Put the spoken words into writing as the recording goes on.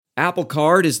Apple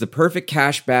Card is the perfect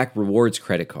cashback rewards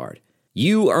credit card.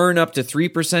 You earn up to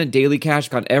 3% daily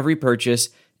cash on every purchase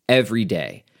every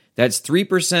day. That's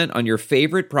 3% on your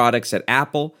favorite products at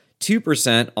Apple,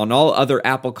 2% on all other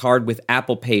Apple Card with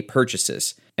Apple Pay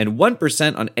purchases, and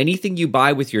 1% on anything you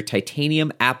buy with your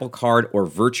titanium Apple Card or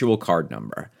virtual card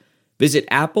number. Visit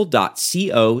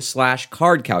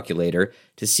apple.co/card calculator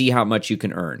to see how much you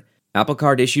can earn. Apple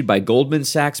Card issued by Goldman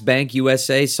Sachs Bank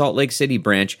USA, Salt Lake City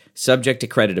branch, subject to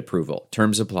credit approval.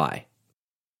 Terms apply.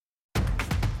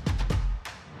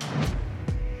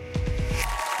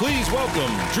 Please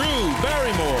welcome Drew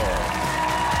Barrymore.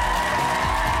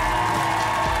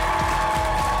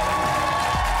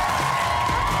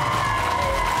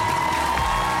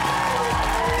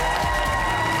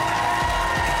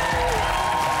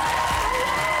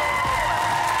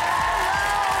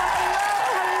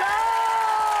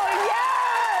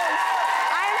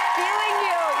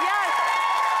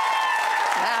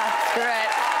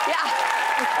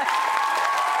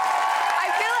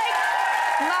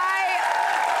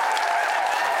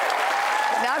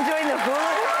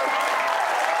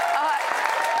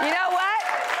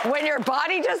 When your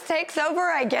body just takes over,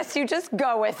 I guess you just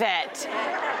go with it.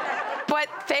 But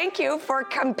thank you for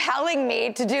compelling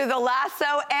me to do the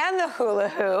lasso and the hula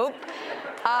hoop.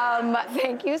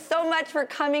 Thank you so much for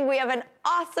coming. We have an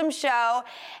awesome show.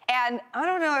 And I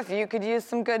don't know if you could use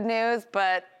some good news,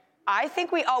 but I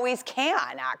think we always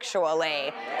can,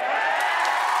 actually.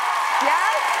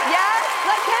 Yes? Yes?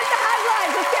 Let's hit the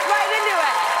headlines. Let's get right into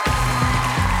it.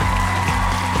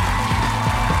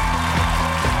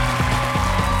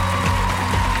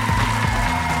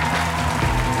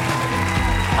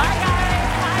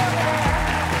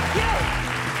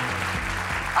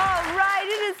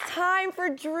 Time for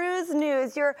Drew's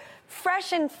News, your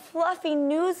fresh and fluffy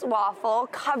news waffle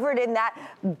covered in that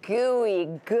gooey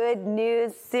good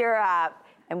news syrup.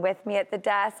 And with me at the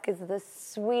desk is the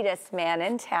sweetest man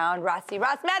in town, Ross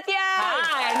Matthews.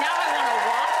 Hi, now I want a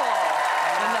waffle.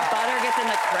 When the butter gets in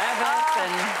the crevice,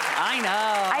 and I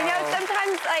know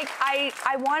sometimes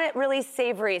I want it really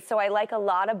savory, so I like a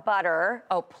lot of butter.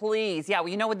 Oh, please. Yeah, well,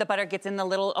 you know when the butter gets in the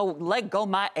little, let go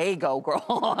my ego,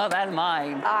 girl. That's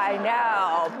mine. I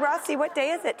know. Rossi, what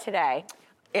day is it today?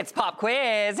 It's pop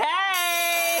quiz.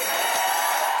 Hey!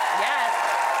 Yes.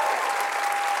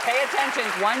 Pay attention.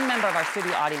 One member of our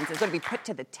studio audience is going to be put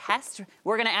to the test.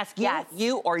 We're going to ask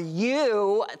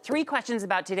you 3 questions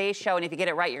about today's show, and if you get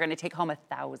it right, you're going to take home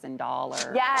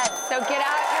 $1,000. Yes, so get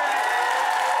out your...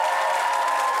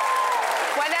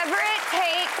 Whatever it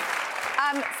takes.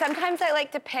 Sometimes I like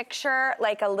to picture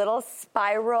like a little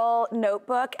spiral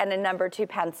notebook and a number 2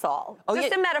 pencil.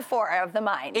 Just a metaphor of the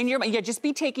mind. Just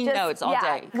be taking notes all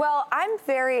day. Well, I'm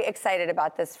very excited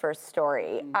about this first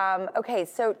story. Okay,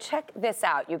 so check this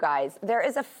out, you guys. There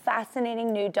is a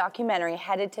fascinating new documentary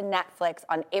headed to Netflix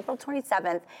on April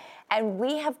 27th, and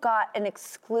we have got an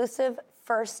exclusive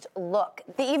first look.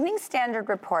 The Evening Standard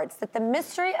reports that the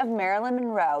mystery of Marilyn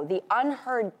Monroe, the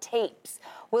unheard tapes,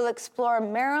 will explore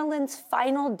Marilyn's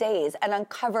final days and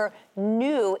uncover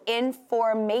new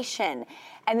information.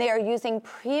 And they are using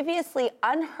previously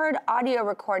unheard audio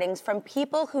recordings from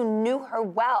people who knew her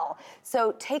well.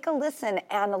 So take a listen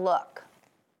and a look.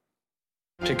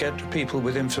 To get to people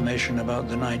with information about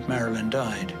the night Marilyn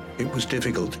died, it was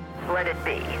difficult. Let it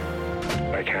be.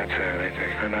 I can't say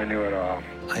anything, and I knew it all.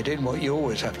 I did what you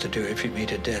always have to do if you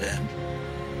meet a dead end.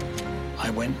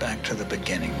 I went back to the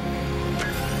beginning.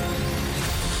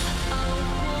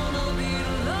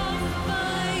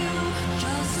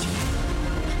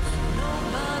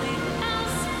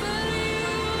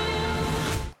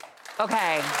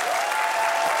 Okay.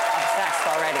 Obsessed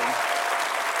already.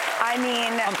 I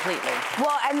mean... Completely.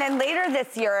 Well, and then later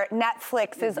this year,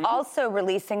 Netflix is also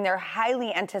releasing their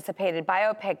highly anticipated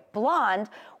biopic, Blonde,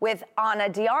 with Ana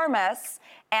de Armas,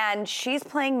 and she's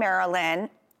playing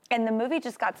Marilyn. And the movie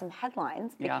just got some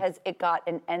headlines because it got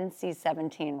an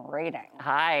NC-17 rating.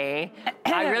 Hi.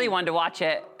 I really wanted to watch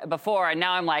it before, and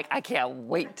now I'm like, I can't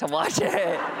wait to watch it.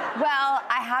 Well,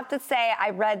 I have to say, I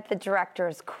read the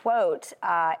director's quote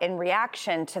in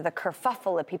reaction to the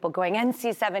kerfuffle of people going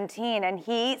NC-17, and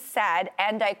he said,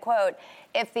 and I quote,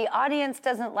 "If the audience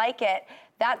doesn't like it,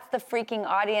 that's the freaking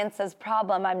audience's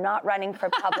problem. I'm not running for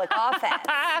public office."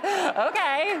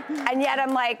 Okay. And yet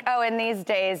I'm like, in these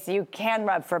days, you can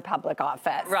run for public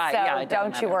office. Right, so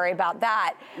don't you worry about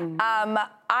that.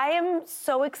 I am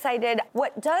so excited.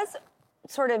 What does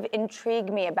sort of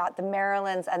intrigue me about the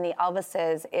Marilyns and the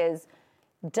Elvises is,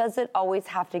 does it always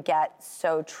have to get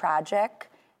so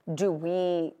tragic? Do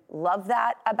we love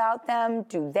that about them?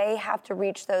 Do they have to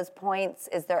reach those points?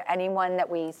 Is there anyone that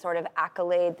we sort of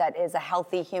accolade that is a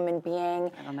healthy human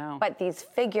being? I don't know. But these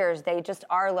figures, they just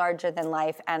are larger than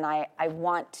life, and I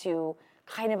want to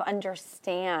kind of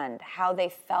understand how they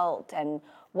felt and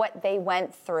what they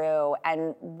went through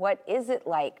and what is it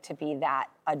like to be that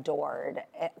adored.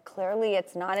 Clearly,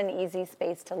 it's not an easy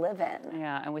space to live in.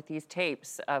 Yeah, and with these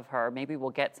tapes of her, maybe we'll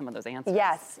get some of those answers.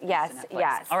 Yes.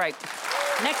 All right,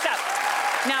 next up.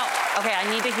 Now, okay, I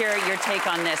need to hear your take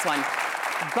on this one.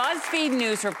 BuzzFeed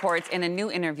News reports in a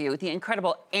new interview the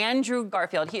incredible Andrew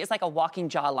Garfield. He is like a walking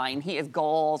jawline. He is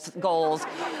goals.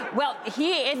 Well,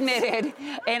 he admitted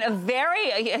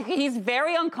he's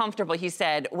very uncomfortable, he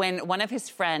said, when one of his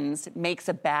friends makes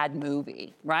a bad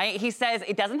movie, right? He says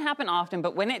it doesn't happen often,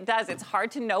 but when it does, it's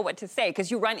hard to know what to say because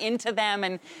you run into them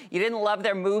and you didn't love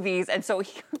their movies. And so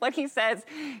what he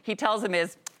tells them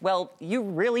is, well, you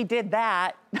really did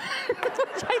that. Which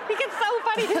I think it's so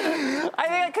funny. I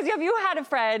mean, because have you had a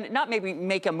friend, not maybe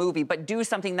make a movie, but do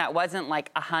something that wasn't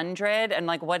like 100? And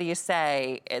like, what do you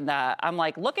say? And I'm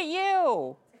like, look at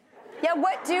you. Yeah,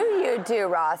 what do you do,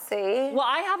 Rossi? Well,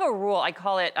 I have a rule. I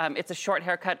call it, it's a short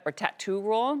haircut or tattoo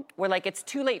rule, where like it's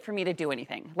too late for me to do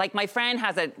anything. Like my friend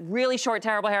has a really short,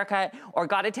 terrible haircut or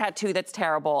got a tattoo that's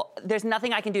terrible. There's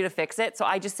nothing I can do to fix it. So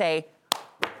I just say,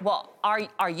 well,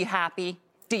 are you happy?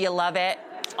 Do you love it?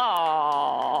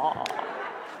 Aww.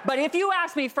 But if you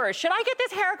ask me first, should I get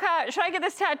this haircut? Should I get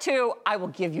this tattoo? I will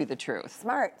give you the truth.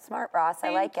 Smart, Ross. I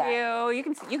like it. Thank you. You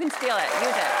can steal it.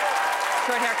 Use it.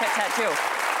 Short haircut tattoo.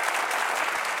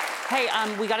 Hey,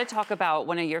 we got to talk about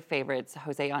one of your favorites,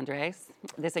 Jose Andres,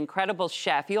 this incredible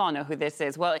chef. You all know who this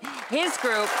is. Well, his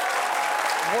group,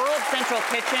 World Central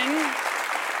Kitchen,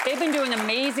 they've been doing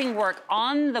amazing work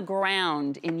on the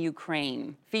ground in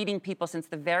Ukraine, feeding people since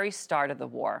the very start of the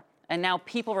war. And now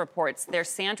People reports their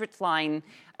sandwich line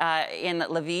in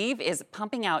Lviv is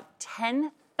pumping out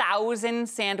 10,000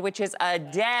 sandwiches a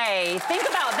day. Think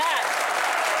about that.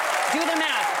 Do the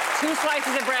math. 2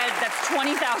 slices of bread, that's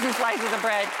 20,000 slices of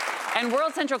bread. And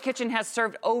World Central Kitchen has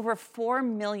served over 4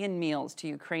 million meals to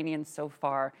Ukrainians so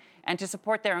far. And to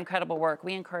support their incredible work,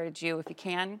 we encourage you, if you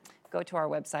can, go to our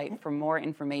website for more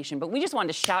information. But we just wanted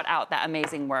to shout out that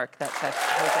amazing work that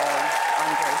Jose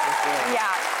Andres is doing.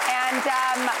 Yeah, and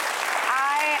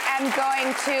I am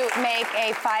going to make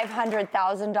a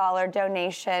 $500,000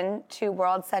 donation to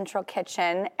World Central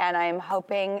Kitchen, and I'm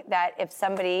hoping that if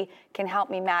somebody can help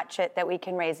me match it, that we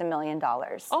can raise $1 million.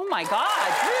 Oh my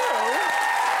God, Drew!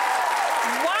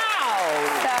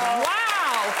 Wow!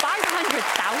 Wow!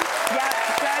 500,000? Yep,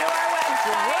 go to our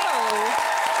website. Whoa.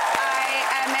 I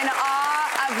am in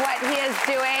awe of what he is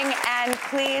doing, and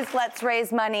please let's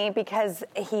raise money because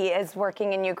he is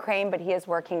working in Ukraine, but he is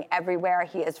working everywhere.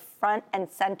 He is front and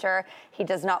center. He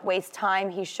does not waste time.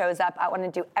 He shows up. I want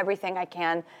to do everything I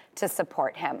can to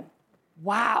support him.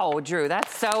 Wow, Drew,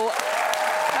 that's so... So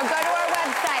go to our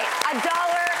website. $1,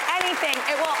 anything.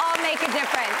 It will all make a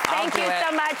difference. Thank you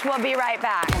so much. We'll be right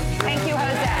back. Thank you,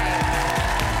 Jose.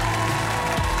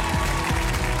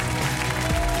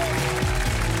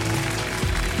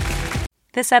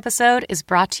 This episode is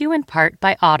brought to you in part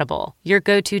by Audible, your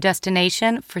go-to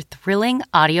destination for thrilling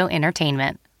audio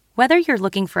entertainment. Whether you're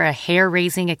looking for a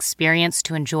hair-raising experience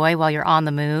to enjoy while you're on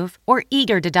the move or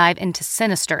eager to dive into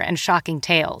sinister and shocking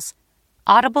tales,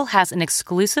 Audible has an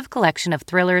exclusive collection of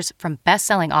thrillers from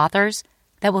best-selling authors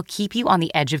that will keep you on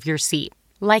the edge of your seat,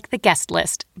 like The Guest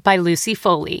List by Lucy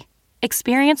Foley.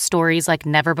 Experience stories like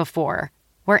never before,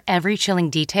 where every chilling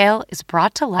detail is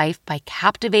brought to life by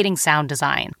captivating sound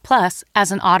design. Plus,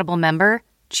 as an Audible member,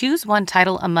 choose one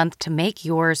title a month to make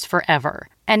yours forever.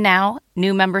 And now,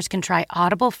 new members can try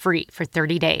Audible free for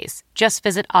 30 days. Just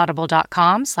visit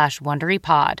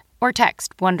audible.com/WonderyPod or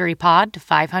text WonderyPod to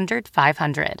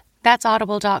 500-500. That's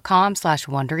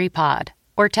audible.com/WonderyPod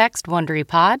or text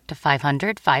WonderyPod to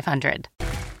 500-500.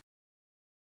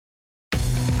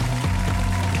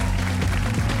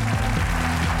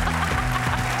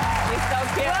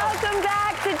 Welcome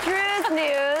back to Drew's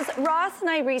News. Ross and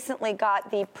I recently got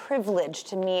the privilege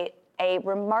to meet a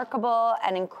remarkable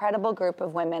and incredible group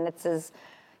of women. It's as,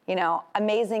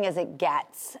 amazing as it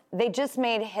gets. They just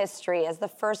made history as the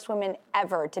first women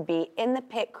ever to be in the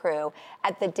pit crew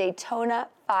at the Daytona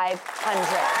 500.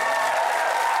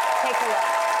 Take a look.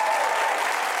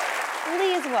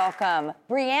 Please welcome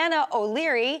Brianna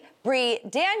O'Leary, Bree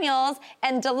Daniels,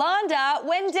 and Delonda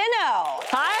Wendino.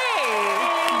 Hi.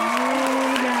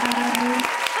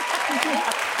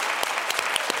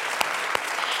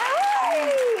 Hi.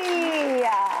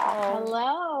 Hello.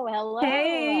 Hello.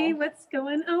 Hey, what's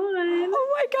going on?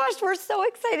 Oh my gosh, we're so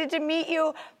excited to meet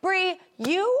you. Bree,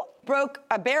 you broke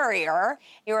a barrier.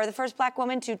 You are the first Black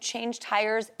woman to change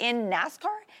tires in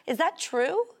NASCAR. Is that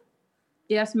true?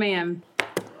 Yes, ma'am.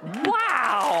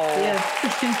 Wow. Yes.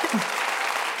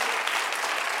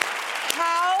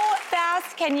 How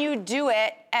fast can you do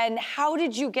it, and how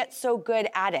did you get so good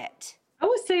at it? I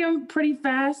would say I'm pretty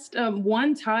fast.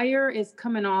 One tire is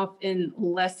coming off in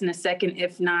less than a second,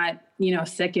 if not, a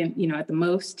second, at the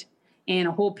most. And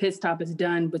a whole pit stop is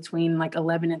done between like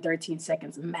 11 and 13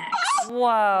 seconds max.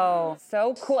 Whoa,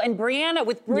 so cool. And Brianna,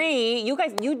 with Bree, you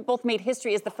both made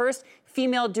history as the first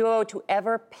female duo to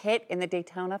ever pit in the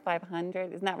Daytona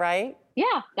 500. Isn't that right?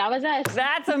 Yeah, that was us.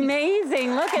 That's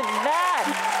amazing. Look at that.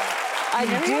 A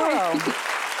duo.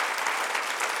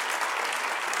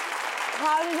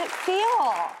 How did it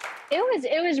feel?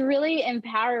 It was really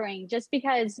empowering just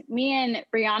because me and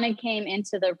Brianna came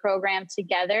into the program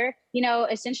together.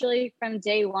 Essentially from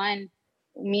day one,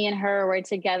 me and her were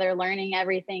together learning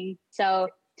everything. So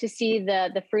to see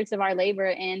the fruits of our labor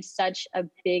in such a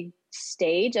big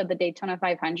stage of the Daytona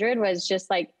 500 was just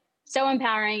like so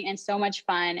empowering and so much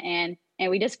fun. And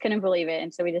we just couldn't believe it.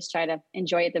 And so we just tried to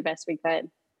enjoy it the best we could.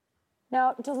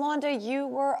 Now, Delonda, you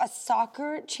were a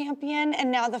soccer champion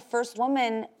and now the first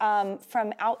woman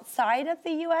from outside of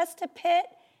the U.S. to pit.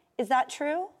 Is that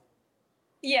true?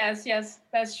 Yes,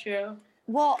 that's true.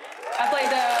 Well, I played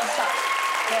soccer.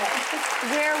 Yeah.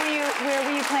 Where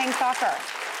were you playing soccer?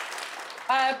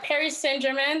 Paris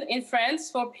Saint-Germain in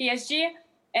France for PSG,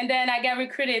 and then I got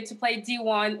recruited to play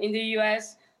D1 in the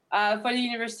U.S. For the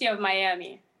University of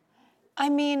Miami. I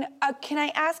mean, can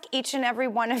I ask each and every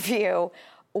one of you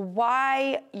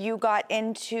why you got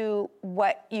into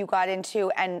what you got into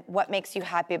and what makes you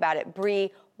happy about it? Bree,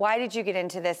 why did you get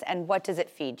into this and what does it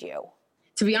feed you?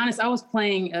 To be honest, I was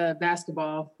playing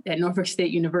basketball at Norfolk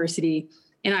State University,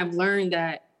 and I've learned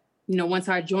that, once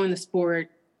I joined the sport,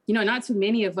 not too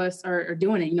many of us are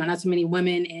doing it, not too many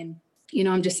women. And,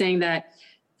 I'm just saying that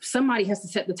somebody has to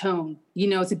set the tone,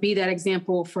 to be that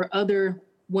example for other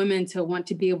women to want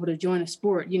to be able to join a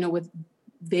sport, with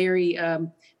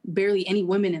barely any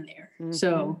women in there. Mm-hmm.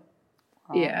 So,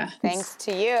 yeah. Thanks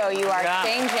to you. You are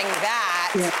changing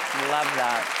that. Yeah. Love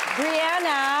that.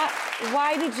 Brianna,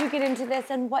 why did you get into this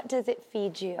and what does it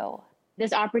feed you?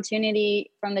 This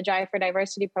opportunity from the Drive for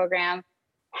Diversity program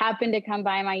happened to come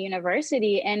by my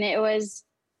university, and it was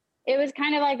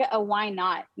kind of like a why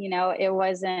not?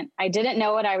 I didn't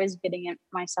know what I was getting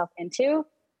myself into,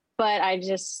 but I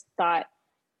just thought,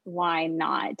 why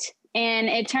not? And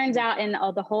it turns out in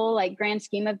the whole grand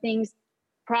scheme of things,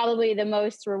 probably the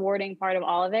most rewarding part of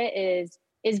all of it is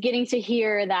getting to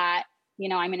hear that,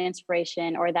 I'm an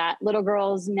inspiration, or that little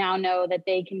girls now know that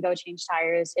they can go change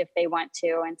tires if they want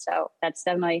to. And so that's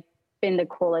definitely been the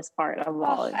coolest part of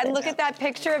all of it. And look at that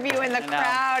picture of you in the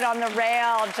crowd on the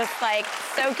rail, just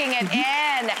soaking it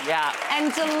in. Yeah.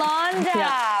 And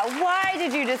Delonda, why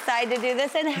did you decide to do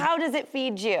this and how does it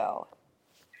feed you?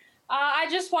 I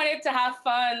just wanted to have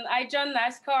fun. I joined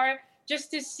NASCAR just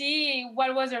to see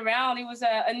what was around. It was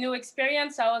a new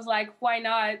experience. I was like, why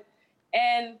not?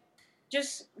 And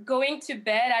just going to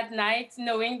bed at night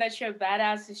knowing that you're a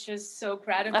badass is just so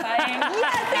gratifying.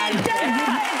 Yes, it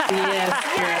does. Yes,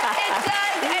 it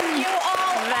does. And you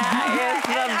all that is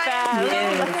the best.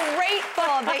 I'm so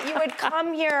grateful that you would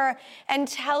come here and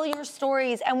tell your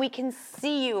stories, and we can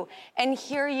see you and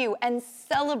hear you and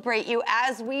celebrate you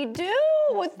as we do.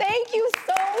 Thank you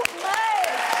so much.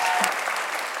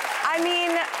 I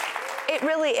mean,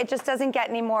 it just doesn't get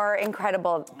any more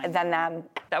incredible than them.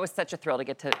 That was such a thrill to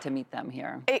get to meet them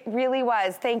here. It really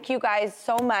was. Thank you guys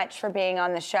so much for being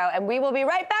on the show. And we will be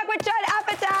right back with Judd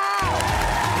Apatow.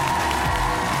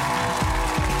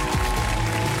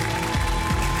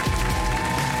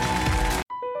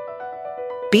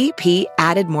 BP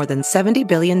added more than $70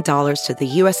 billion to the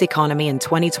U.S. economy in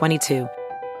 2022.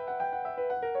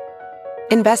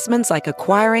 Investments like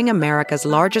acquiring America's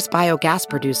largest biogas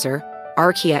producer,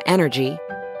 Archaea Energy,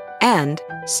 and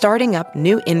starting up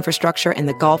new infrastructure in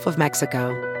the Gulf of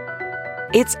Mexico.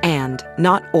 It's and,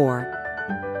 not or.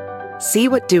 See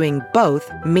what doing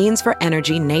both means for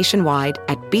energy nationwide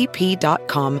at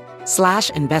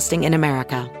bp.com/investing in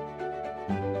America.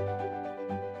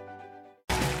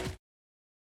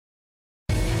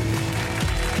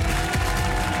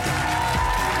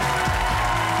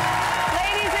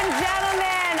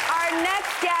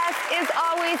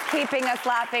 Keeping us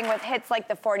laughing with hits like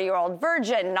The 40-Year-Old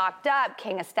Virgin, Knocked Up,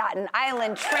 King of Staten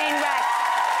Island, Trainwreck,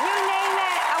 you name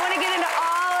it. I want to get into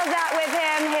all of that with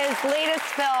him. His latest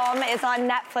film is on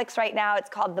Netflix right now. It's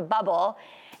called The Bubble.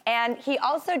 And he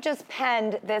also just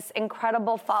penned this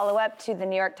incredible follow-up to the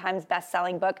New York Times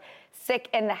best-selling book, Sick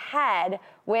in the Head,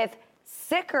 with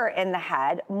Sicker in the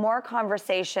Head, more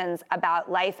conversations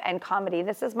about life and comedy.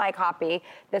 This is my copy.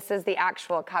 This is the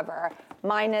actual cover.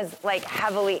 Mine is like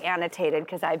heavily annotated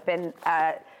because I've been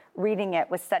reading it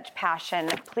with such passion.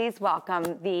 Please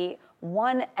welcome the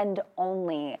one and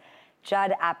only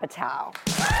Judd Apatow.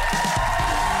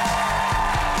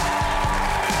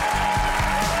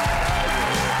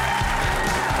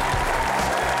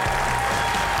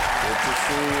 Good to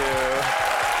see you.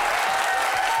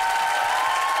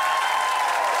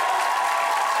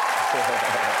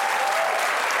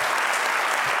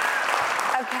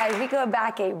 Okay, we go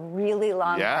back a really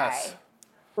long Yes. way.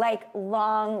 Like,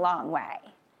 long way.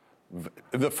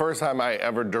 The first time I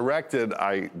ever directed,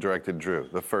 I directed Drew.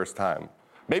 The first time.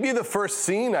 Maybe the first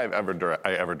scene I ever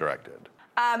directed.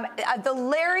 The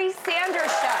Larry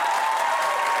Sanders Show.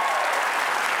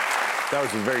 That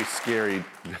was a very scary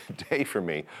day for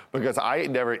me because I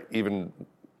never even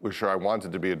was sure I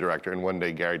wanted to be a director. And one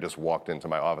day Gary just walked into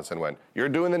my office and went, "You're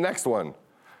doing the next one."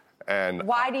 And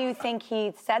Why do you think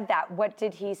he said that? What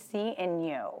did he see in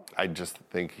you? I just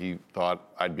think he thought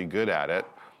I'd be good at it.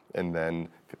 And then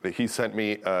he sent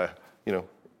me,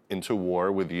 into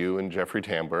war with you and Jeffrey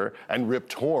Tambor and Rip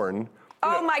Torn.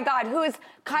 Oh my God, who is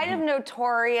kind of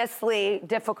notoriously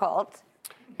difficult.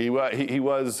 He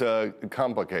was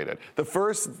complicated. The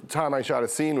first time I shot a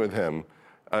scene with him,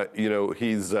 we're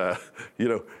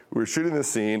shooting the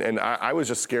scene, and I was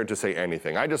just scared to say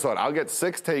anything. I just thought, I'll get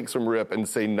 6 takes from Rip and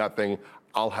say nothing.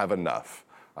 I'll have enough.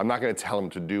 I'm not going to tell him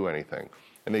to do anything.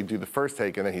 And they do the first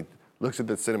take, and then he looks at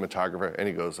the cinematographer, and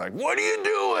he goes like, "What are you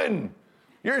doing?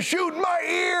 You're shooting my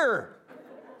ear!"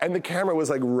 And the camera was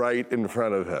like right in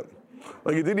front of him.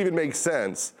 Like, it didn't even make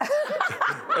sense.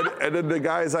 and then the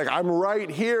guy's like, "I'm right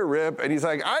here, Rip." And he's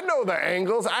like, "I know the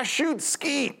angles. I shoot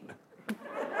skeet."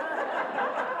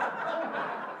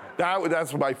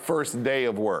 That's my first day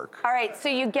of work. All right, so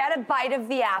you get a bite of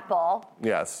the apple.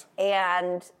 Yes.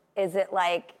 And is it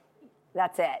like,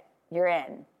 that's it, you're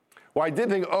in? Well, I did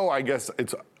think, I guess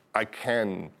I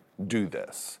can do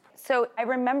this. So I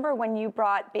remember when you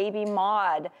brought Baby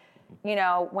Maud,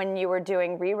 when you were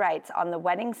doing rewrites on The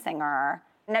Wedding Singer.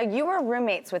 Now, you were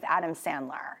roommates with Adam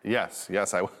Sandler. Yes,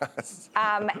 I was.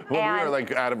 When we were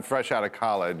like fresh out of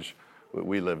college.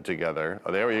 We lived together.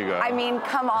 Oh, there you go. I mean,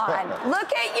 come on.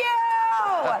 Look at you!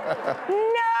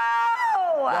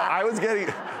 No! Well, I was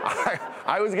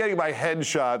getting my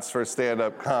headshots for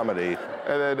stand-up comedy,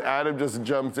 and then Adam just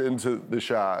jumped into the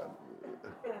shot.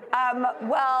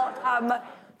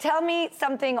 Tell me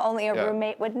something only a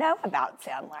roommate would know about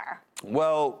Sandler.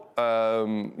 Well,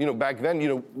 back then,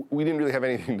 we didn't really have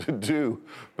anything to do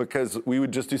because we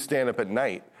would just do stand-up at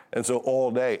night. And so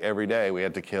all day, every day, we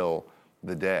had to kill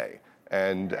the day.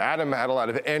 And Adam had a lot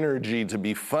of energy to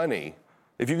be funny.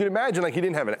 If you could imagine, he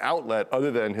didn't have an outlet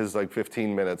other than his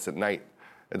 15 minutes at night.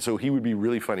 And so he would be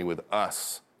really funny with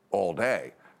us all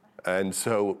day. And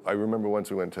so I remember once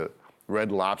we went to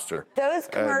Red Lobster. Those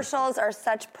commercials are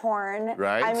such porn.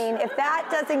 Right? I mean, if that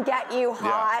doesn't get you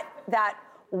hot, that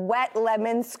wet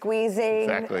lemon squeezing,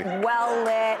 well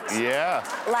lit. Yeah.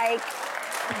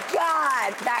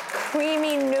 God, that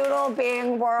creamy noodle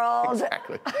being whirled.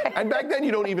 Exactly. And back then,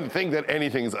 you don't even think that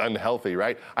anything's unhealthy,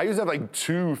 right? I used to have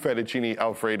 2 fettuccine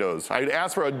Alfredos. I'd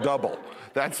ask for a double.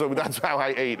 That's how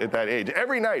I ate at that age.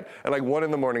 Every night at 1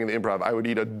 in the morning in the Improv, I would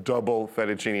eat a double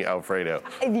fettuccine Alfredo.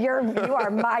 You are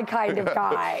my kind of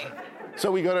guy.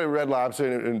 So we go to Red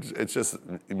Lobster, and it's just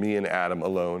me and Adam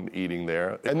alone eating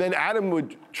there. And then Adam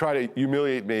would try to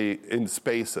humiliate me in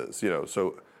spaces,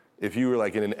 so if you were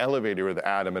in an elevator with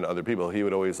Adam and other people, he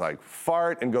would always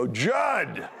fart and go,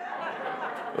 "Judd!"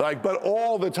 But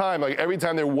all the time, every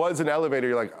time there was an elevator,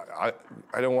 you're like,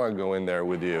 I don't want to go in there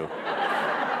with you.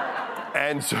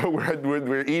 And so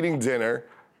we're eating dinner,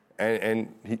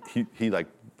 and he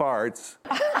farts.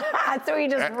 So he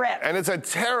just rips. And it's a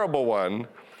terrible one.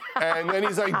 And then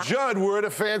he's like, "Judd, we're at a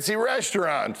fancy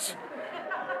restaurant."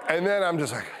 And then I'm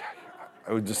just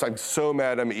I'm so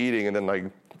mad I'm eating, and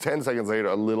then 10 seconds later,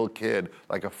 a little kid,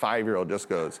 a 5-year-old, just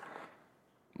goes,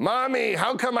 "Mommy,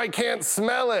 how come I can't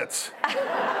smell it?"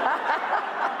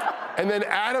 And then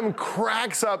Adam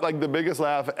cracks up the biggest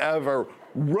laugh ever,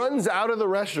 runs out of the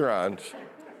restaurant,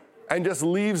 and just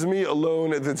leaves me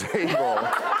alone at the table.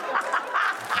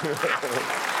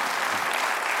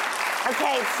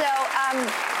 Okay, so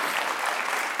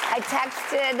I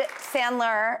texted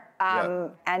Sandler,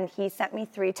 and he sent me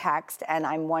 3 texts, and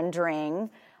I'm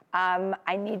wondering,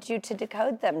 I need you to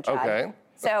decode them, Judd. Okay.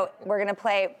 So we're gonna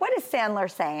play, what is Sandler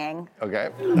saying? Okay.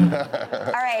 All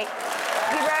right,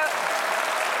 he wrote,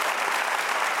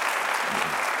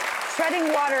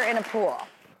 treading water in a pool?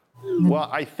 Well,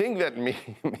 I think that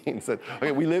means that,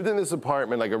 okay, we lived in this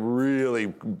apartment, like a really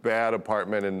bad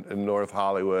apartment in North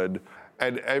Hollywood.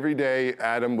 And every day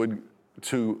Adam would,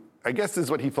 I guess this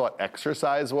is what he thought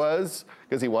exercise was,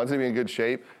 because he wanted to be in good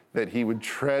shape, that he would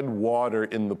tread water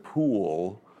in the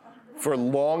pool for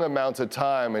long amounts of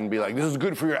time and be like, this is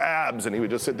good for your abs. And he would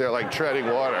just sit there like treading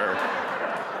water.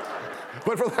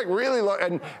 But for like really long,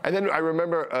 and then I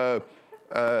remember,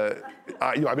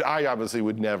 I obviously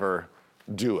would never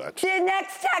do it. The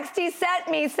next text he sent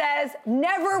me says,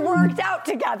 never worked out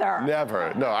together.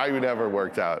 Never. No, I never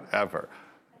worked out, ever.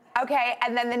 Okay,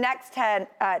 and then the next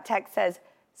text says,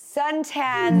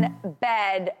 suntan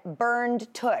bed,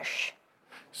 burned tush.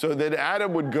 So then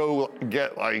Adam would go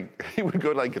he would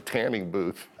go to like a tanning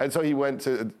booth. And so he went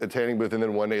to a tanning booth, and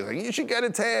then one day he's like, you should get a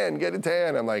tan.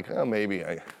 I'm like, oh, maybe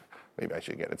I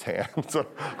should get a tan. So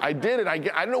I did it. I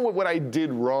don't know what I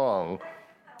did wrong.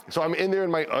 So I'm in there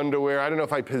in my underwear. I don't know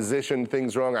if I positioned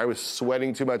things wrong. I was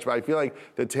sweating too much, but I feel like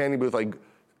the tanning booth, like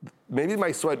maybe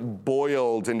my sweat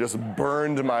boiled and just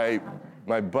burned my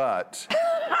butt.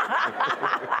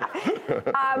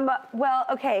 Well,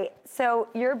 okay, so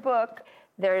your book,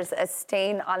 there's a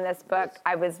stain on this book.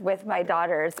 I was with my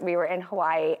daughters. We were in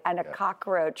Hawaii, and a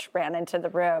cockroach ran into the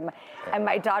room, and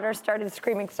my daughter started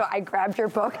screaming, so I grabbed your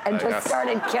book and just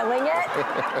started killing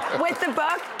it with the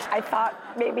book. I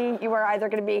thought maybe you were either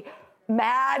going to be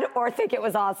mad or think it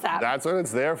was awesome. That's what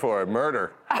it's there for,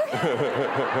 murder.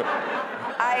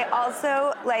 I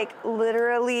also,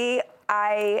 literally,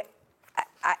 I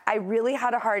really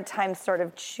had a hard time sort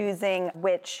of choosing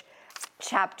which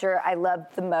chapter I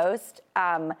loved the most,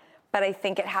 but I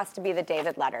think it has to be the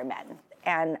David Letterman.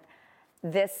 And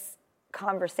this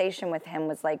conversation with him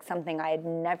was like something I had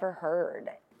never heard.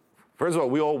 First of all,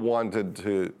 we all wanted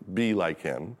to be like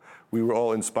him. We were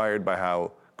all inspired by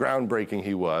how groundbreaking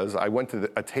he was. I went to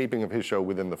a taping of his show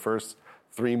within the first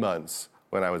 3 months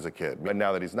when I was a kid. But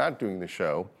now that he's not doing the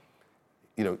show,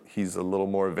 he's a little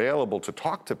more available to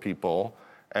talk to people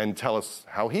and tell us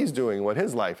how he's doing, what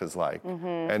his life is like. Mm-hmm.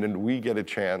 And then we get a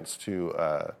chance to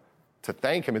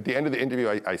thank him. At the end of the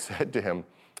interview, I said to him,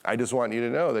 I just want you to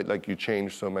know that you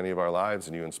changed so many of our lives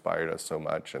and you inspired us so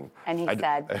much.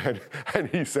 And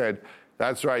he said,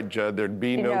 that's right, Judd, there'd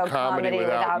be no comedy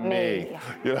without me.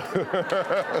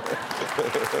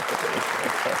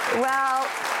 Well,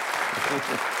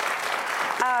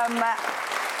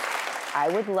 I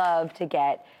would love to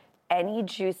get any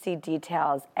juicy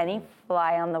details, any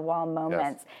fly-on-the-wall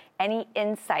moments, any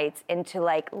insights into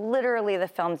literally the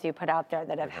films you put out there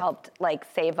that have helped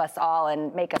save us all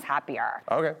and make us happier.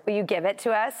 Okay. Will you give it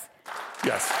to us?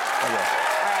 Yes, I will.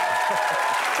 All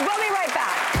right. We'll be right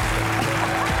back.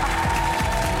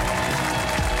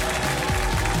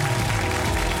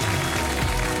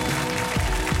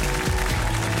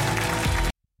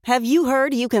 Have you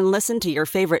heard you can listen to your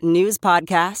favorite news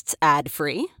podcasts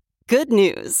ad-free? Good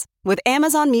news. With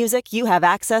Amazon Music, you have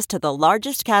access to the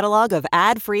largest catalog of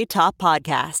ad-free top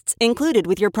podcasts included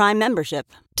with your Prime membership.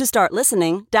 To start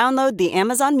listening, download the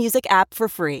Amazon Music app for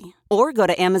free or go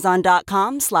to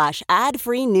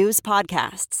amazon.com/ad-free news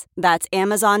podcasts. That's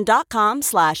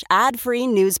amazon.com/ad-free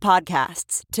news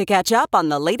podcasts to catch up on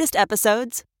the latest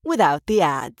episodes without the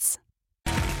ads.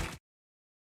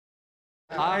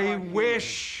 I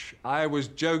wish I was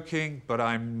joking, but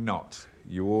I'm not.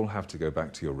 You all have to go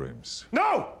back to your rooms.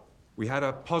 No! We had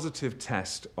a positive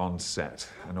test on set,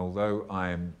 and although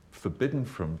I'm forbidden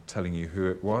from telling you who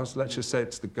it was, let's just say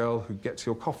it's the girl who gets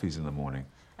your coffees in the morning.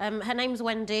 Her name's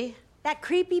Wendy. That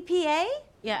creepy PA?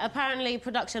 Yeah, apparently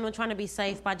production were trying to be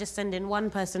safe by just sending one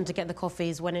person to get the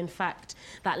coffees, when in fact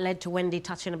that led to Wendy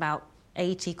touching about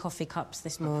 80 coffee cups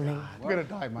this morning. We're gonna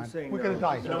die, man. We're gonna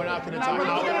die. No, we're not gonna die. We're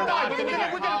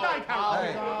gonna die,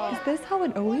 Carol. Is this how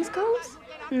it always goes?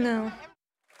 No.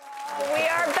 We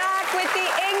are back with the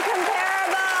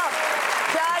incomparable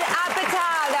Judd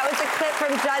Apatow. That was a clip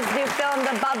from Judd's new film,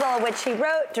 The Bubble, which he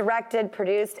wrote, directed,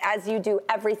 produced, as you do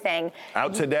everything.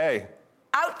 Out today.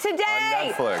 Out today!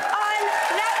 On Netflix. On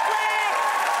Netflix!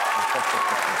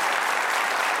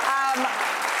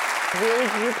 Will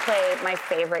you play my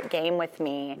favorite game with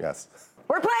me? Yes.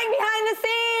 We're playing behind the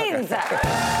scenes! Okay.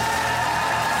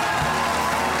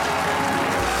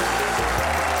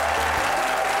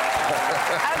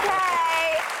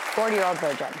 40-year-old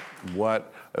virgin.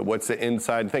 What's the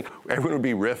inside thing? Everyone would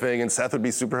be riffing, and Seth would be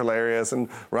super hilarious, and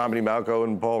Romney Malco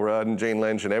and Paul Rudd and Jane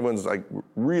Lynch, and everyone's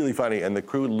really funny, and the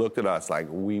crew looked at us like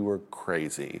we were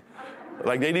crazy.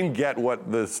 They didn't get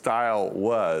what the style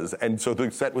was, and so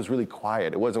the set was really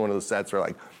quiet. It wasn't one of those sets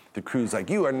where the crew's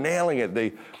you are nailing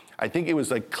it. I think it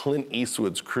was Clint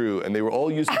Eastwood's crew, and they were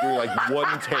all used to doing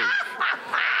one take.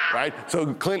 right?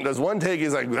 So Clint does one take,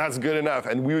 he's like, that's good enough.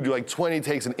 And we would do like 20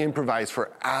 takes and improvise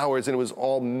for hours, and it was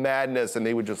all madness, and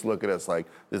they would just look at us like,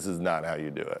 this is not how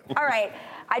you do it. All right,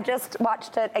 I just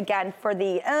watched it again for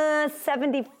the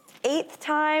 78th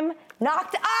time.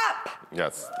 Knocked Up!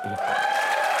 Yes. Oh,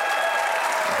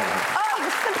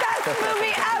 it's the best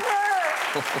movie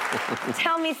ever!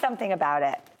 Tell me something about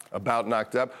it. About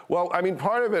Knocked Up? Well, I mean,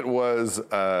 part of it was,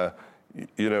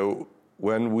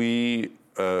 when we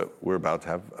were about to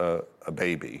have a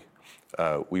baby,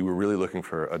 we were really looking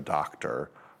for a doctor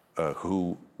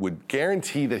who would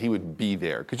guarantee that he would be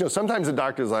there. Because, sometimes the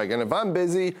doctor's like, and if I'm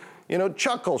busy,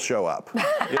 Chuck will show up,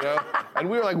 And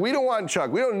we were like, we don't want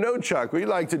Chuck. We don't know Chuck. We'd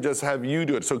like to just have you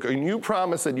do it. So can you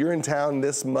promise that you're in town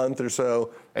this month or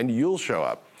so and you'll show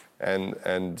up? And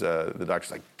the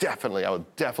doctor's like, definitely, I will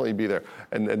definitely be there.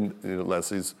 And then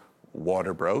Leslie's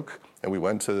water broke, and we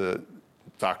went to the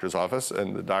doctor's office,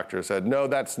 and the doctor said, no,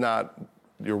 that's not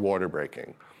your water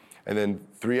breaking. And then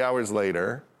 3 hours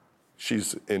later,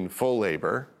 she's in full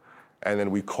labor. And then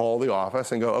we call the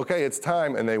office and go, okay, it's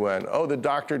time. And they went, oh, the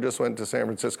doctor just went to San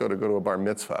Francisco to go to a bar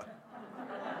mitzvah.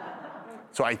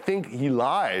 So I think he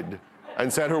lied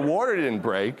and said her water didn't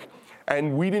break,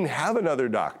 and we didn't have another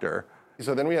doctor.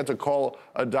 So then we had to call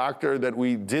a doctor that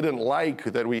we didn't like,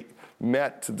 that we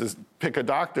met to just pick a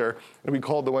doctor, and we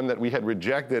called the one that we had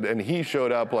rejected, and he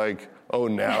showed up like, oh,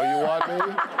 now you want me?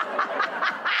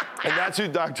 And that's who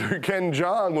Dr. Ken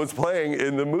Jeong was playing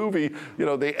in the movie,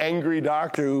 the angry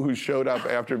doctor who showed up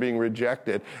after being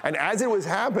rejected. And as it was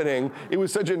happening, it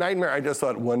was such a nightmare. I just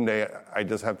thought one day I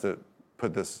just have to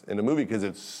put this in a movie because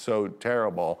it's so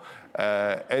terrible.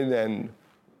 And then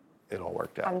it all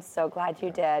worked out. I'm so glad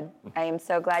you did. I am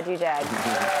so glad you did.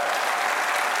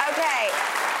 Okay,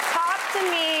 talk to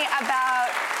me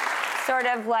about sort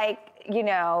of like,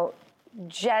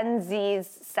 Gen Z's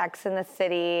Sex and the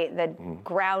City, the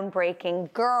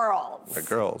groundbreaking Girls. The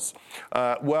Girls.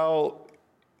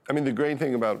 The great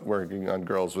thing about working on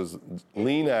Girls was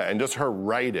Lena and just her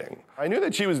writing. I knew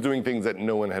that she was doing things that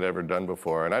no one had ever done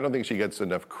before, and I don't think she gets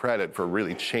enough credit for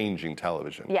really changing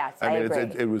television. Yes, I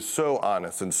agree. It was so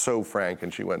honest and so frank,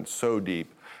 and she went so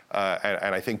deep.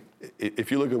 And I think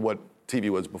if you look at what TV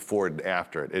was before and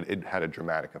after it had a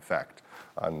dramatic effect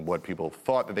on what people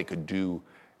thought that they could do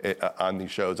on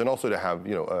these shows, and also to have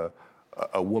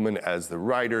a woman as the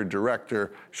writer,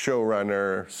 director,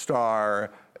 showrunner,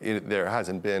 star. There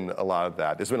hasn't been a lot of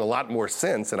that. There's been a lot more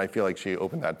since, and I feel like she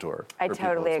opened that door. I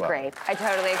totally agree. I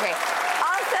totally agree.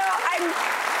 Also, I'm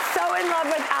so in love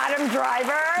with Adam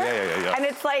Driver. Yeah. And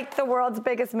it's like the world's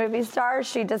biggest movie star.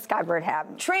 She discovered him.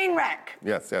 Trainwreck.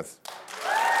 Yes.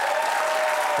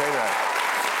 Trainwreck.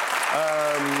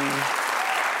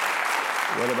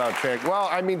 What about Trainwreck? Well,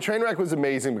 Trainwreck was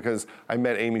amazing because I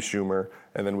met Amy Schumer,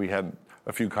 and then we had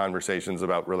a few conversations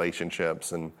about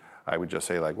relationships, and I would just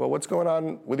say like, well, what's going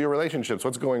on with your relationships?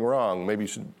 What's going wrong? Maybe you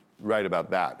should write about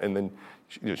that. And then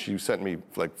she sent me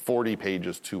like 40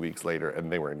 pages 2 weeks later,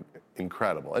 and they were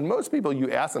incredible. And most people,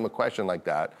 you ask them a question like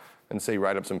that and say,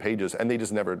 write up some pages, and they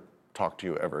just never talk to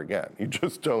you ever again. You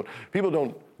just don't, people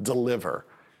don't deliver.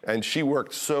 And she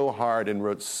worked so hard and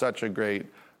wrote such a great,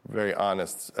 very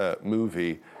honest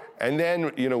movie. And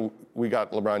then, we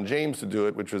got LeBron James to do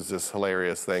it, which was this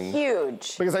hilarious thing.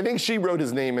 Huge. Because I think she wrote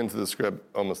his name into the script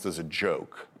almost as a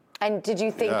joke. And did you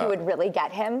think you would really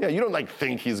get him? Yeah, you don't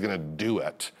think he's gonna do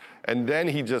it. And then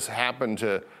he just happened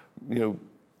to,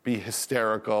 be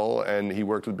hysterical, and he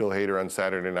worked with Bill Hader on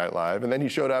Saturday Night Live. And then he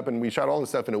showed up, and we shot all this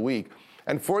stuff in a week.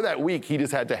 And for that week, he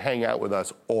just had to hang out with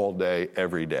us all day,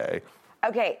 every day.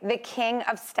 Okay, the king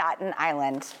of Staten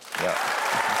Island. Yeah.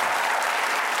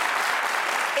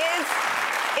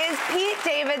 Is Pete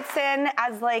Davidson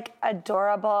as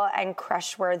adorable and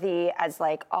crush-worthy as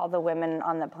all the women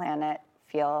on the planet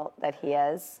feel that he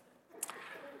is?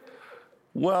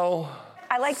 Well,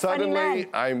 I like suddenly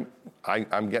funny men.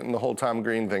 I'm getting the whole Tom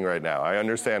Green thing right now. I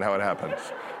understand how it happens,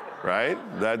 right?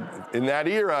 That in that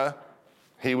era,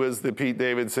 he was the Pete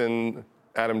Davidson,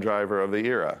 Adam Driver of the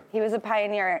era. He was a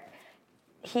pioneer.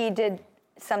 He did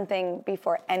something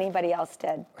before anybody else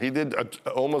did. He did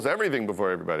almost everything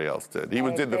before everybody else did. He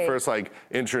did the first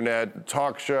internet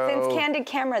talk show. Since Candid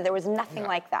Camera, there was nothing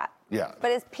like that. Yeah.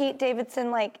 But is Pete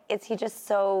Davidson is he just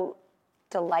so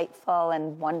delightful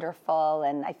and wonderful?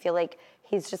 And I feel like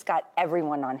he's just got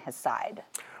everyone on his side.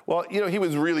 Well, he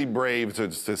was really brave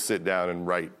to sit down and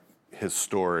write his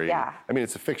story. Yeah.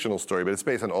 It's a fictional story, but it's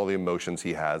based on all the emotions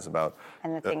he has about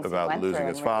losing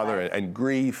his father and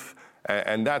grief.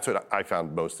 And that's what I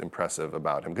found most impressive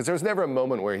about him. Because there was never a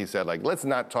moment where he said, let's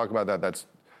not talk about that.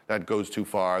 That goes too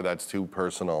far. That's too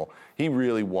personal. He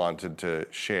really wanted to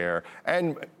share.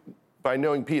 And by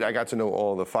knowing Pete, I got to know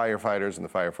all the firefighters and the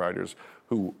firefighters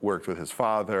who worked with his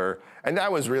father. And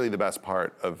that was really the best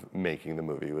part of making the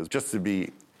movie, was just to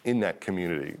be in that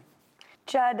community.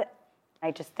 Judd,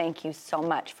 I just thank you so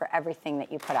much for everything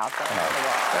that you put out there into the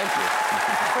world. Thank you.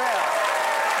 True.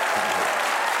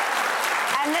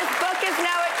 And this book is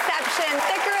no exception.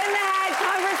 Thicker in the Head,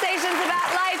 Conversations About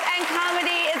Life and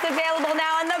Comedy is available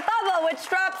now. And The Bubble, which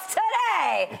drops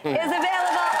today, is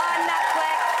available on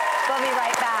Netflix. We'll be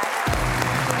right back.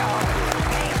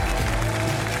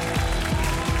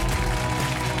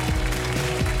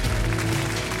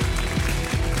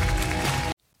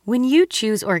 When you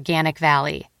choose Organic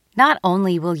Valley, not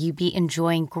only will you be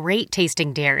enjoying great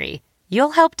tasting dairy,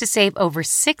 you'll help to save over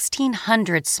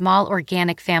 1,600 small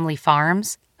organic family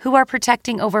farms who are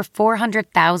protecting over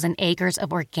 400,000 acres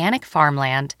of organic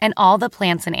farmland and all the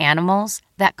plants and animals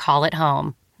that call it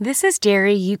home. This is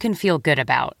dairy you can feel good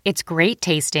about. It's great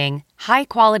tasting,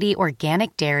 high-quality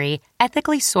organic dairy,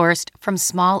 ethically sourced from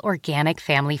small organic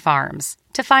family farms.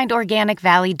 To find Organic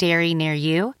Valley Dairy near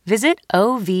you, visit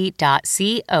ov.coop.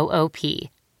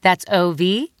 That's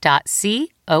ov.coop.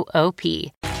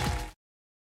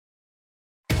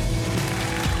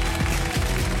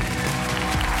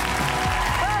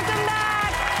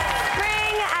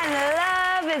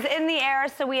 In the air,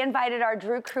 so we invited our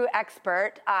Drew Crew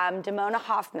expert, Damona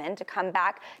Hoffman, to come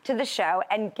back to the show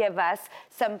and give us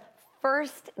some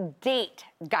first date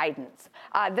guidance.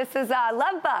 This is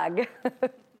Love Bug.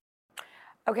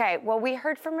 Okay, well, we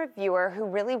heard from a viewer who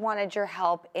really wanted your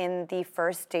help in the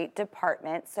first date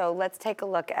department, so let's take a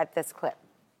look at this clip.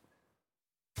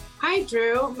 Hi,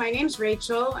 Drew. My name's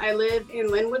Rachel. I live in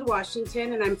Linwood,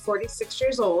 Washington, and I'm 46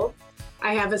 years old.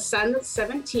 I have a son that's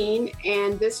 17,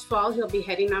 and this fall he'll be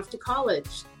heading off to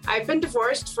college. I've been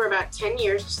divorced for about 10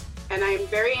 years, and I am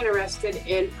very interested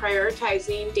in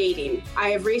prioritizing dating. I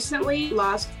have recently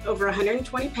lost over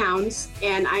 120 pounds,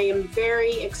 and I am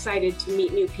very excited to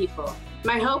meet new people.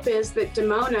 My hope is that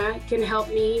Damona can help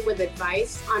me with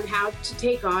advice on how to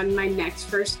take on my next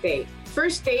first date.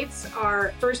 First dates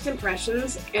are first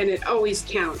impressions, and it always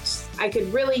counts. I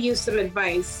could really use some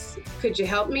advice. Could you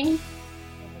help me?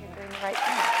 Right.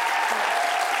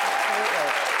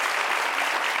 Absolutely.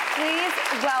 Please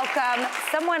welcome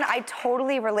someone I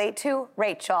totally relate to,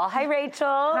 Rachel. Hi, Rachel.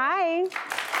 Hi.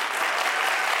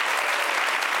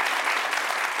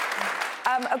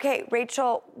 Okay,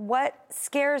 Rachel, what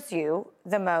scares you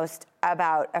the most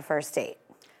about a first date?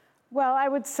 Well, I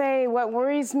would say what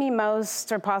worries me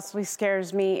most or possibly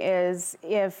scares me is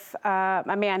if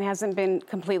a man hasn't been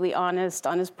completely honest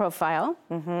on his profile.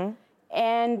 Mm-hmm.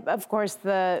 And, of course,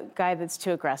 the guy that's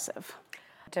too aggressive.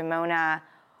 Damona,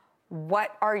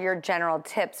 what are your general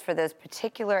tips for those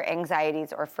particular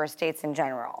anxieties or first dates in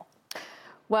general?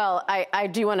 Well, I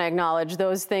do want to acknowledge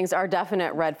those things are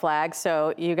definite red flags,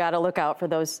 so you got to look out for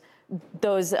those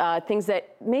things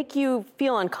that make you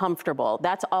feel uncomfortable.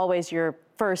 That's always your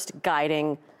first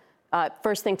thing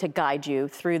to guide you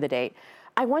through the date.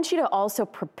 I want you to also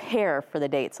prepare for the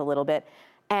dates a little bit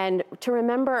and to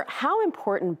remember how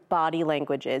important body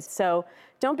language is. So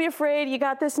don't be afraid, you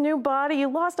got this new body, you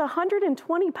lost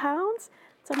 120 pounds.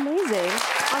 It's amazing,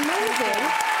 amazing.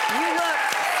 You look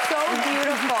so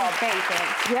beautiful. Thank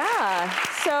you. Yeah,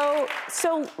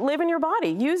 so live in your body,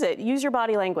 use it, use your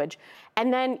body language.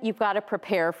 And then you've got to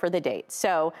prepare for the date.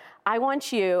 So I'm gonna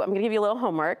give you a little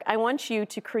homework. I want you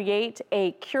to create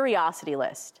a curiosity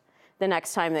list the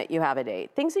next time that you have a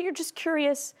date. Things that you're just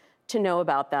curious to know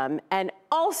about them, and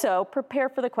also prepare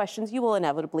for the questions you will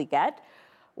inevitably get,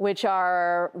 which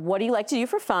are, what do you like to do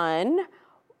for fun?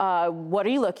 What are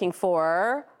you looking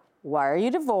for? Why are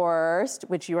you divorced?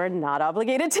 Which you are not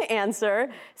obligated to answer.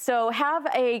 So have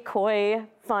a coy,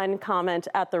 fun comment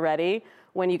at the ready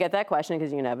when you get that question,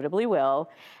 because you inevitably will.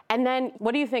 And then,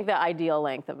 what do you think the ideal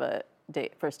length of a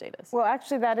first date is? Well,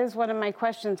 actually, that is one of my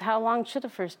questions. How long should a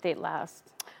first date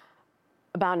last?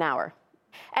 About an hour.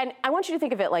 And I want you to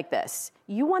think of it like this.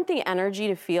 You want the energy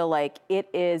to feel like it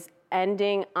is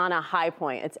ending on a high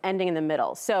point. It's ending in the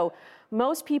middle. So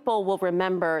most people will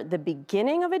remember the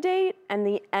beginning of a date and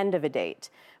the end of a date.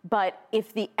 But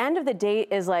if the end of the date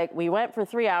is like, we went for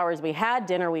 3 hours, we had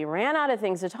dinner, we ran out of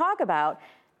things to talk about,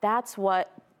 that's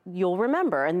what you'll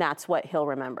remember, and that's what he'll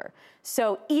remember.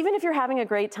 So even if you're having a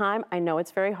great time, I know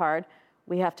it's very hard,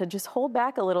 we have to just hold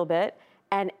back a little bit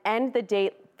and end the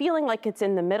date feeling like it's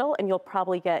in the middle, and you'll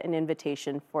probably get an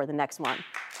invitation for the next one.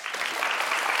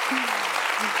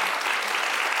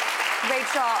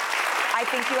 Rachel, I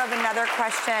think you have another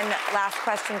question, last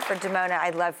question for Damona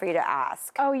I'd love for you to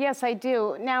ask. Oh, yes, I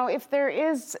do. Now, if there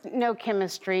is no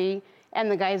chemistry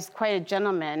and the guy's quite a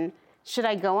gentleman, should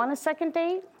I go on a second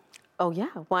date? Oh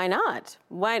yeah, why not?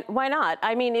 Why not?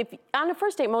 I mean, if on a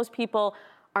first date, most people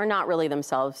are not really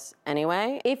themselves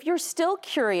anyway. If you're still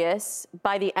curious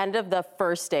by the end of the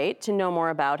first date to know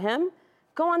more about him,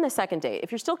 go on the second date.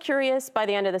 If you're still curious by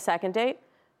the end of the second date,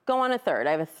 go on a third.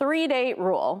 I have a 3-date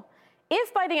rule.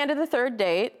 If by the end of the third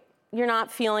date you're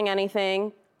not feeling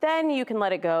anything, then you can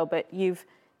let it go, but you've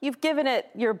given it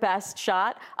your best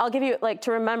shot. I'll give you, like,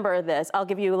 to remember this, I'll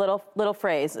give you a little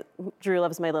phrase. Drew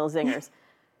loves my little zingers.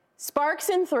 Sparks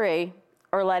in 3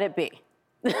 or let it be.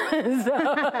 So,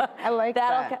 I like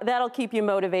that. That'll keep you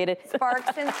motivated.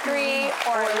 Sparks in 3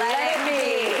 or let it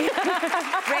be.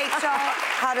 Rachel,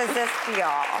 how does this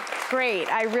feel?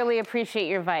 Great. I really appreciate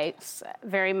your advice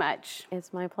very much.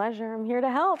 It's my pleasure. I'm here to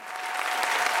help.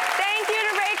 Thank you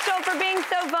to Rachel for being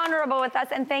so vulnerable with us,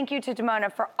 and thank you to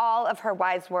Damona for all of her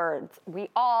wise words. We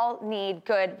all need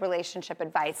good relationship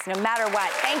advice, no matter what.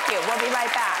 Thank you. We'll be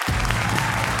right back.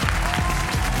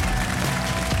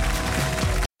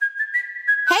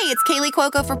 Hey, it's Kaylee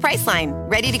Cuoco for Priceline.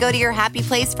 Ready to go to your happy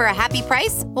place for a happy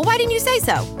price? Well, why didn't you say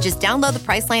so? Just download the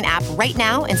Priceline app right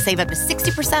now and save up to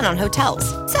 60% on hotels.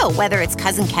 So whether it's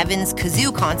Cousin Kevin's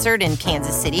Kazoo Concert in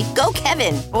Kansas City, go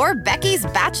Kevin, or Becky's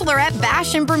Bachelorette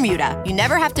Bash in Bermuda, you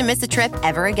never have to miss a trip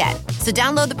ever again. So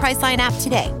download the Priceline app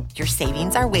today. Your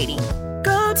savings are waiting.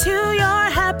 Go to your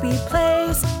happy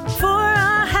place for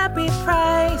a happy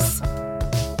price.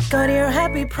 Go to your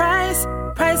happy price,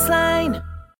 Priceline.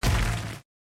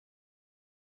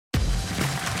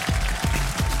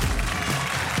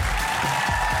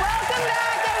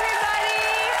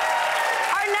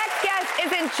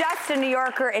 Just a New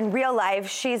Yorker in real life,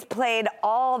 she's played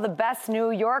all the best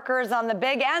New Yorkers on the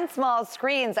big and small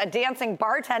screens. A dancing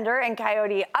bartender in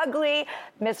Coyote Ugly,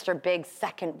 Mr. Big's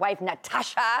second wife,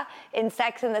 Natasha, in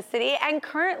Sex and the City, and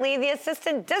currently the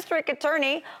assistant district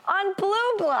attorney on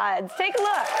Blue Bloods. Take a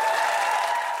look.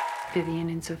 Vivian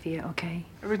and Sophia, okay?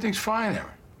 Everything's fine, Erin.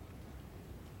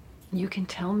 You can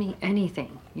tell me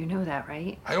anything. You know that,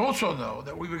 right? I also know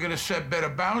that we were going to set better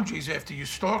boundaries after you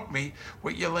stalked me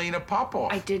with Yelena Popov.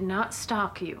 I did not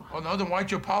stalk you. Oh, no? Then why'd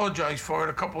you apologize for it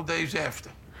a couple days after?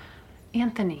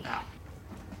 Anthony. Now,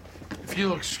 if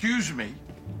you'll excuse me,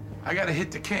 I got to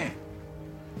hit the can.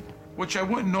 Which I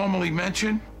wouldn't normally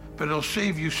mention, but it'll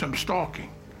save you some stalking.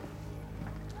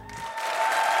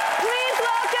 Please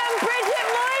welcome Bridget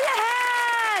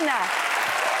Moynahan!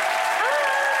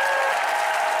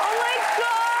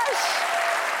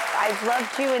 I've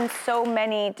loved you in so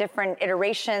many different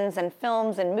iterations and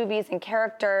films and movies and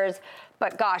characters,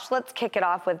 but gosh, let's kick it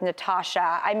off with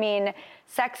Natasha. I mean,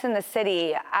 Sex and the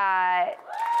City.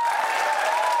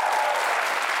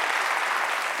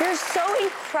 You're so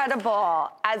incredible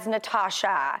as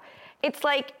Natasha. It's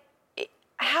like,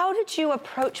 how did you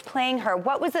approach playing her?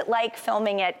 What was it like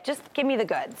filming it? Just give me the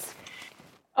goods.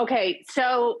 Okay,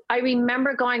 so I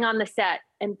remember going on the set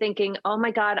and thinking, oh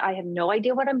my God, I have no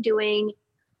idea what I'm doing.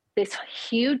 This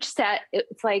huge set,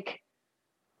 it's like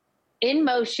in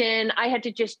motion. I had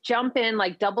to just jump in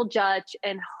like double Judd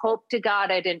and hope to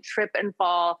God I didn't trip and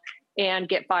fall and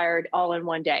get fired all in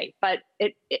one day. But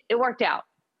it worked out.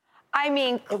 I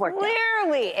mean,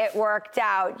 clearly it worked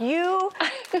out. You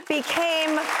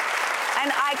became an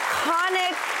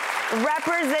iconic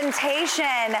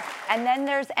representation. And then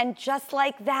and just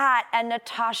like that, and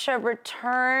Natasha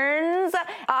returns.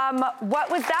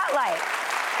 What was that like?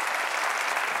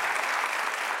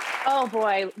 Oh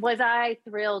boy, was I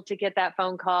thrilled to get that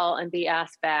phone call and be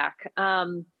asked back.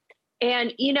 And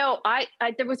you know, I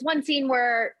there was one scene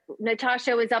where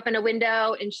Natasha was up in a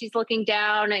window and she's looking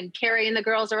down and Carrie and the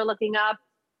girls are looking up.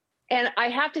 And I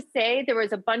have to say, there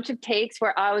was a bunch of takes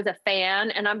where I was a fan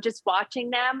and I'm just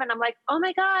watching them and I'm like, oh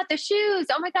my God, the shoes.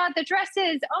 Oh my God, the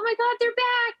dresses. Oh my God, they're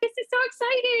back. This is so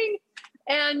exciting.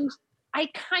 And I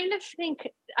kind of think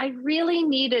I really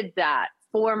needed that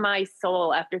for my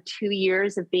soul after 2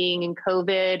 years of being in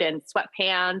COVID and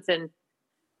sweatpants and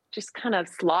just kind of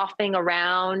sloughing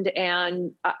around.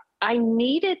 And I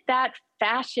needed that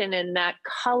fashion and that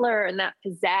color and that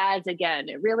pizzazz again.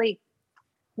 It really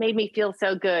made me feel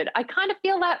so good. I kind of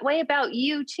feel that way about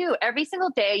you too. Every single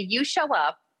day you show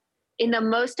up in the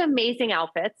most amazing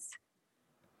outfits,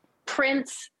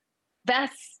 prints,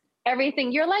 vests,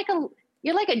 everything. You're like a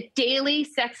daily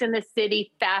Sex and the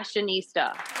City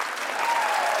fashionista.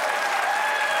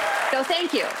 So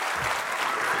thank you.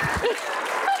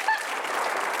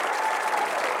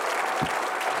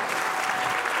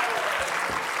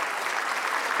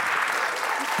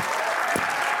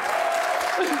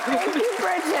 Thank you,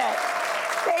 Bridget.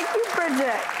 Thank you,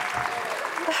 Bridget.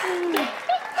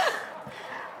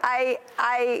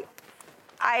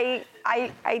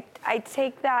 I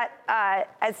take that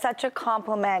as such a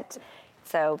compliment.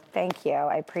 So thank you.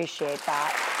 I appreciate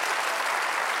that.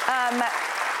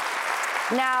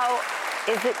 Now,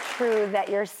 is it true that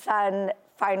your son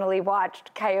finally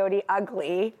watched Coyote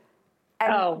Ugly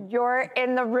and you're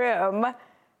in the room?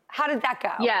 How did that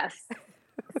go? Yes.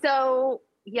 So,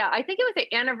 yeah, I think it was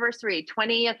the anniversary,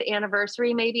 20th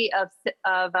anniversary maybe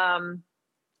of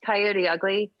Coyote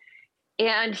Ugly.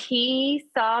 And he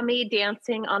saw me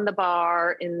dancing on the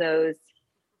bar in those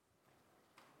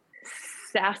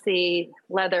sassy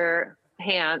leather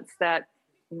pants that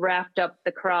wrapped up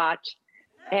the crotch.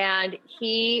 And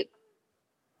he,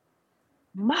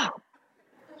 Mom,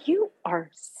 you are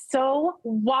so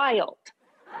wild.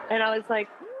 And I was like,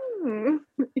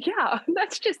 yeah,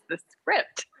 that's just the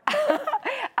script.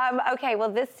 Okay,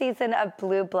 well, this season of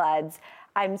Blue Bloods,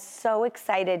 I'm so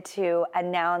excited to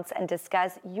announce and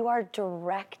discuss you are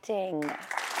directing.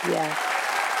 Yes.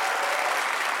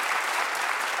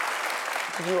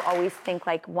 Did you always think,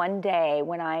 like, one day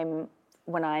when I'm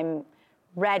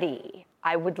ready,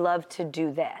 I would love to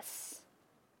do this?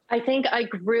 I think I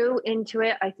grew into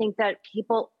it. I think that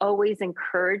people always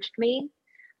encouraged me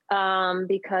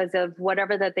because of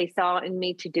whatever that they saw in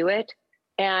me to do it.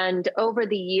 And over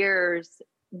the years,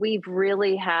 we've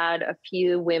really had a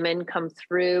few women come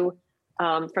through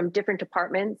from different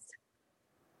departments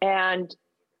and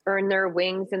earn their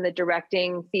wings in the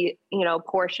directing,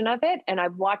 portion of it. And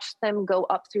I've watched them go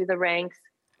up through the ranks,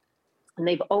 and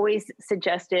they've always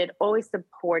suggested, always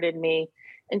supported me.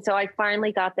 And so I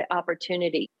finally got the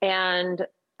opportunity. And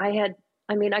I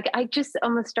just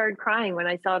almost started crying when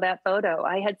I saw that photo.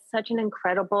 I had such an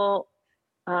incredible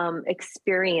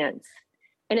experience.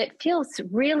 And it feels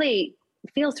really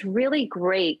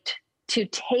great to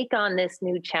take on this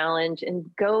new challenge and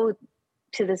go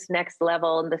to this next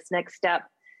level and this next step.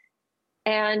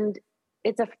 And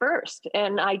it's a first.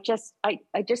 And I just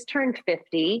turned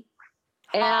 50.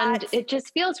 And it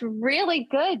just feels really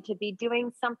good to be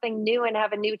doing something new and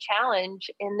have a new challenge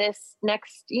in this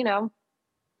next,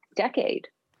 decade.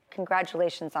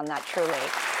 Congratulations on that, truly.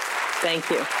 Thank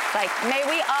you. Like, may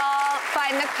we all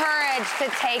find the courage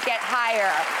to take it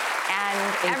higher. And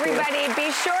everybody, be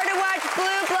sure to watch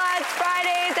Blue Bloods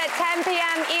Fridays at 10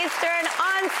 p.m. Eastern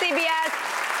on CBS.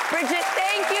 Bridget,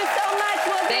 thank you so much.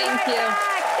 We'll be right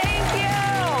back. Thank you.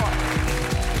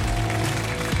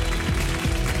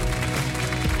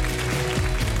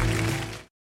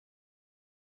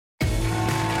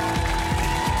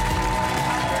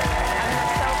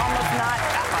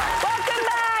 Welcome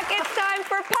back. It's time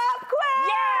for Pop Quiz.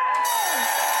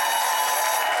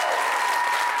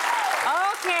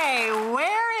 Okay,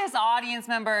 where is audience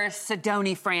member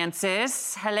Sidoni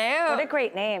Francis? Hello. What a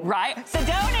great name. Right?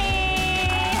 Sidoni!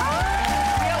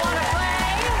 You want to play?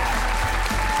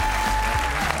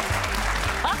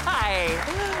 Hi.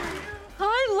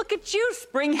 Hi, look at you.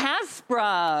 Spring has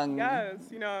sprung. Yes,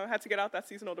 had to get out that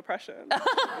seasonal depression.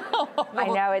 I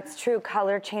know, it's true.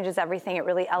 Color changes everything. It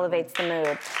really elevates the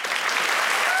mood.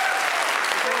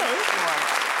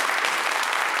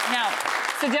 Now,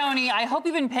 Sidoni, I hope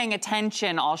you've been paying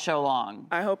attention all show long.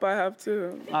 I hope I have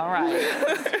too. All right.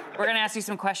 We're going to ask you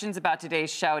some questions about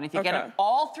today's show, and if you get them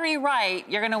all three right,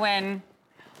 you're going to win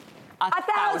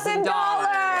 $1,000. All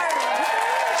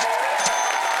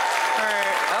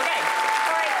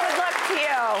right, good luck to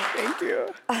you. Thank you.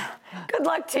 Good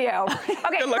luck to you.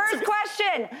 Okay, first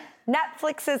question.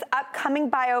 Netflix's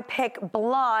upcoming biopic,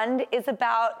 Blonde, is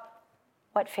about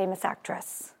what famous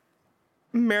actress?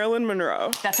 Marilyn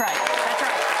Monroe. That's right.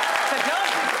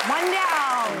 Sidoni. One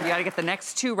down. You got to get the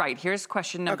next two right. Here's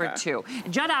question number 2.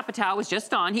 Judd Apatow was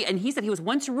just on, and he said he was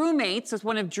once roommates with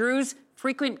one of Drew's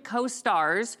frequent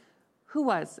co-stars. Who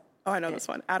was? Oh, I know this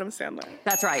one. Adam Sandler.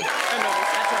 That's right. I know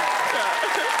this one.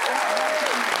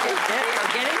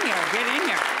 Get in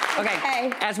here.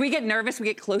 Okay. As we get nervous, we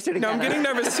get closer together. No, I'm getting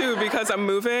nervous too because I'm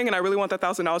moving and I really want that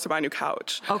 $1,000 to buy a new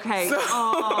couch. Okay. So.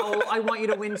 Oh, I want you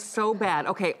to win so bad.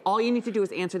 Okay, all you need to do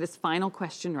is answer this final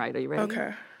question right. Are you ready?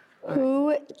 Okay.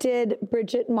 Who did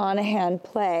Bridget Moynahan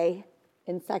play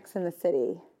in Sex and the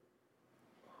City?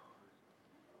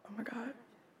 Oh my God.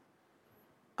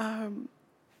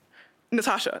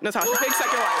 Natasha. Big second wife.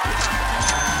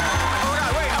 Oh my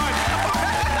God, wait.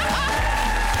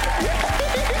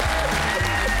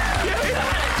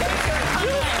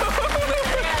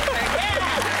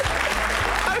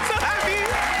 I'm so happy.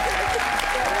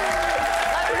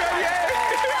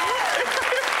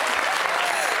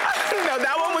 No,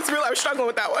 that one was real. I was struggling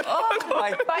with that one. Oh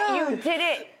my But you did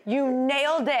it. You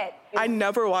nailed it. I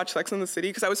never watched Sex and the City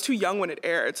because I was too young when it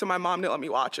aired, so my mom didn't let me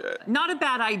watch it. Not a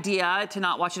bad idea to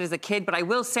not watch it as a kid, but I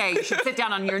will say you should sit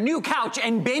down on your new couch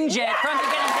and binge it from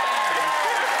beginning to end.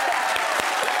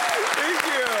 Thank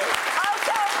you.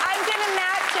 Also, I'm gonna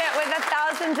match it with a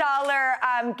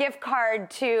 $1,000 gift card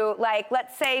to, like,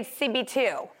 let's say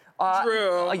CB2.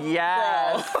 Drew.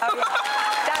 Yes. Oh, yeah.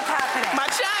 That's happening. My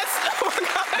chest. Oh my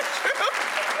God, Drew.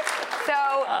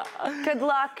 So, good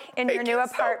luck in your new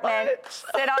apartment.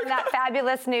 Sit on that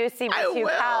fabulous new CB2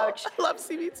 couch. I love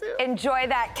CB2. Enjoy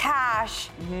that cash,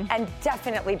 and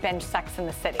definitely binge Sex in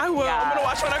the City. I will. I'm gonna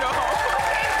watch when I go home.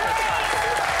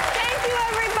 Thank you,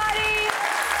 everybody,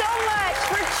 so much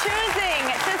for choosing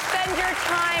to spend your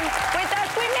time with us.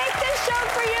 We make this show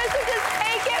for you, so just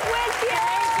take it with you.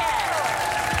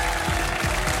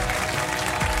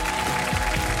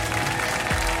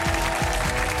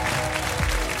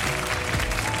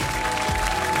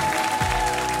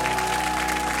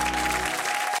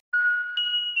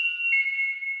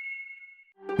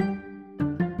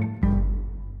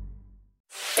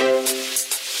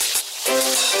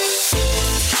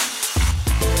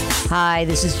 Hi,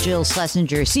 this is Jill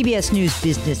Schlesinger, CBS News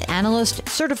business analyst,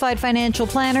 certified financial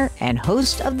planner, and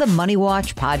host of the Money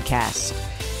Watch podcast.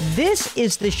 This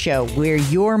is the show where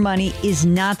your money is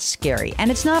not scary and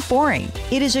it's not boring.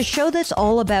 It is a show that's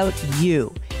all about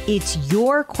you. It's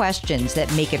your questions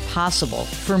that make it possible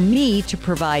for me to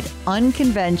provide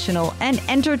unconventional and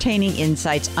entertaining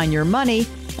insights on your money,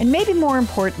 and maybe more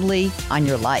importantly, on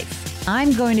your life.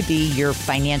 I'm going to be your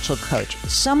financial coach,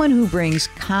 someone who brings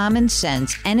common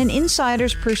sense and an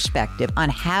insider's perspective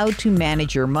on how to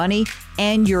manage your money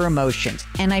and your emotions.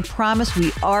 And I promise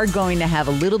we are going to have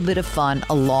a little bit of fun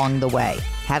along the way.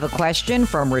 Have a question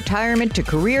from retirement to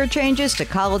career changes to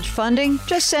college funding?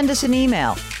 Just send us an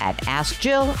email at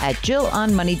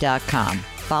askjill@jillonmoney.com.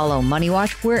 Follow Money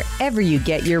Watch wherever you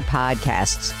get your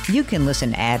podcasts. You can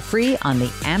listen ad-free on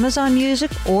the Amazon Music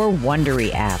or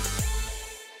Wondery app.